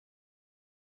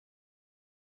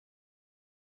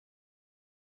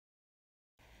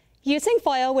Using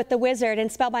foil with the Wizard and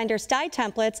Spellbinders die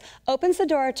templates opens the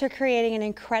door to creating an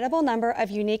incredible number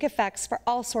of unique effects for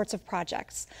all sorts of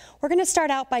projects. We're going to start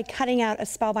out by cutting out a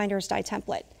Spellbinders die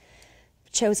template.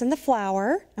 I've chosen the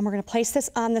flower, and we're going to place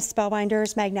this on the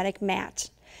Spellbinders magnetic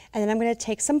mat. And then I'm going to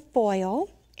take some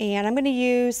foil, and I'm going to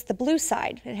use the blue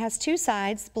side. It has two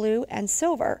sides, blue and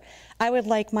silver. I would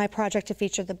like my project to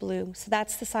feature the blue, so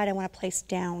that's the side I want to place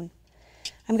down.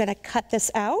 I'm going to cut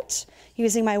this out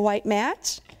using my white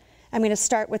mat. I'm going to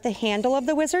start with the handle of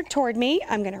the Wizard toward me.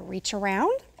 I'm going to reach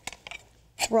around,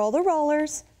 roll the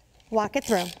rollers, walk it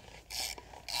through.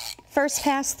 First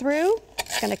pass through,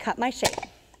 it's going to cut my shape.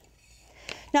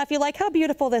 Now, if you like how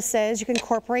beautiful this is, you can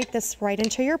incorporate this right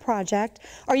into your project,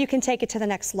 or you can take it to the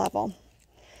next level.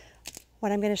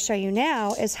 What I'm going to show you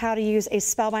now is how to use a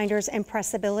Spellbinders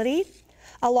impressibility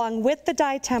along with the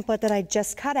die template that I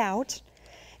just cut out,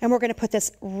 and we're going to put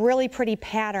this really pretty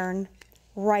pattern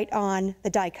right on the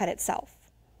die cut itself.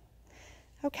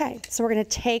 Okay, so we're going to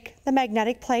take the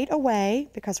magnetic plate away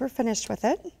because we're finished with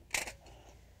it.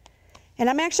 And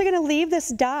I'm actually going to leave this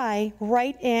die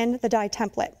right in the die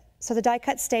template. So the die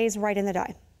cut stays right in the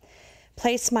die.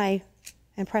 Place my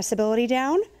impressibility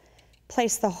down,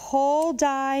 place the whole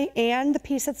die and the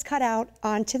piece that's cut out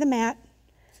onto the mat.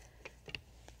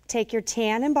 Take your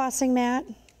tan embossing mat,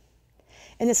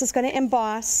 and this is going to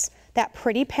emboss that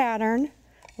pretty pattern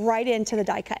right into the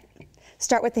die cut.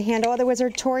 Start with the handle of the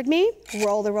Wizard toward me,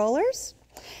 roll the rollers,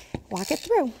 walk it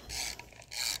through.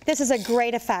 This is a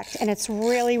great effect, and it's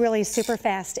really, really super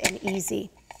fast and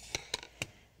easy.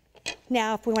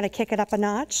 Now, if we want to kick it up a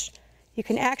notch, you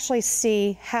can actually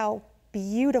see how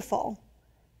beautiful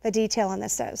the detail on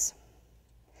this is.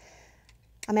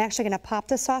 I'm actually going to pop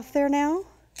this off there now,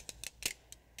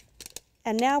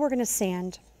 and now we're going to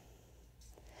sand.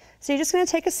 So you're just going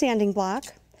to take a sanding block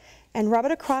and rub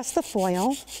it across the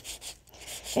foil,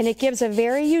 and it gives a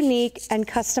very unique and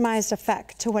customized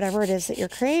effect to whatever it is that you're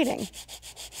creating.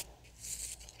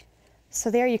 So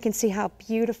there you can see how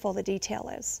beautiful the detail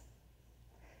is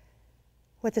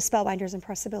with the Spellbinders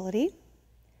impressibility.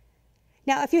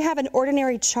 Now, if you have an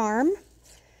ordinary charm,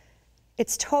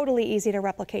 it's totally easy to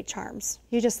replicate charms.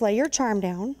 You just lay your charm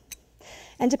down,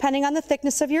 and depending on the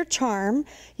thickness of your charm,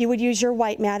 you would use your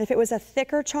white mat. If it was a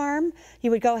thicker charm, you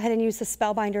would go ahead and use the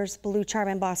Spellbinders Blue Charm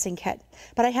Embossing Kit.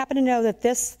 But I happen to know that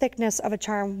this thickness of a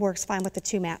charm works fine with the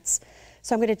two mats.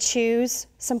 So I'm going to choose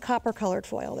some copper colored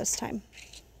foil this time.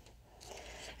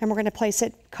 And we're going to place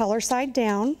it color side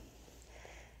down.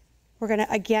 We're going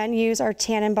to again use our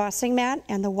tan embossing mat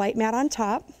and the white mat on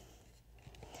top.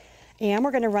 And we're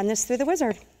going to run this through the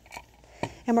Wizard.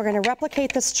 And we're going to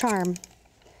replicate this charm.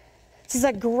 This is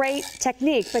a great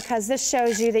technique because this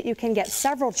shows you that you can get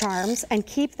several charms and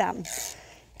keep them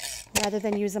rather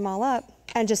than use them all up,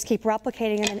 and just keep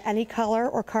replicating them in any color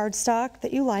or cardstock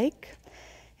that you like.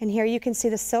 And here you can see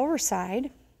the silver side.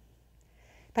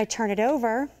 If I turn it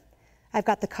over, I've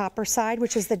got the copper side,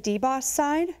 which is the deboss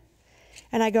side,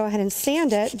 and I go ahead and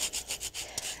sand it.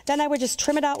 Then I would just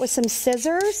trim it out with some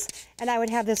scissors, and I would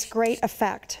have this great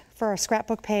effect for a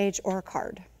scrapbook page or a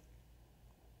card.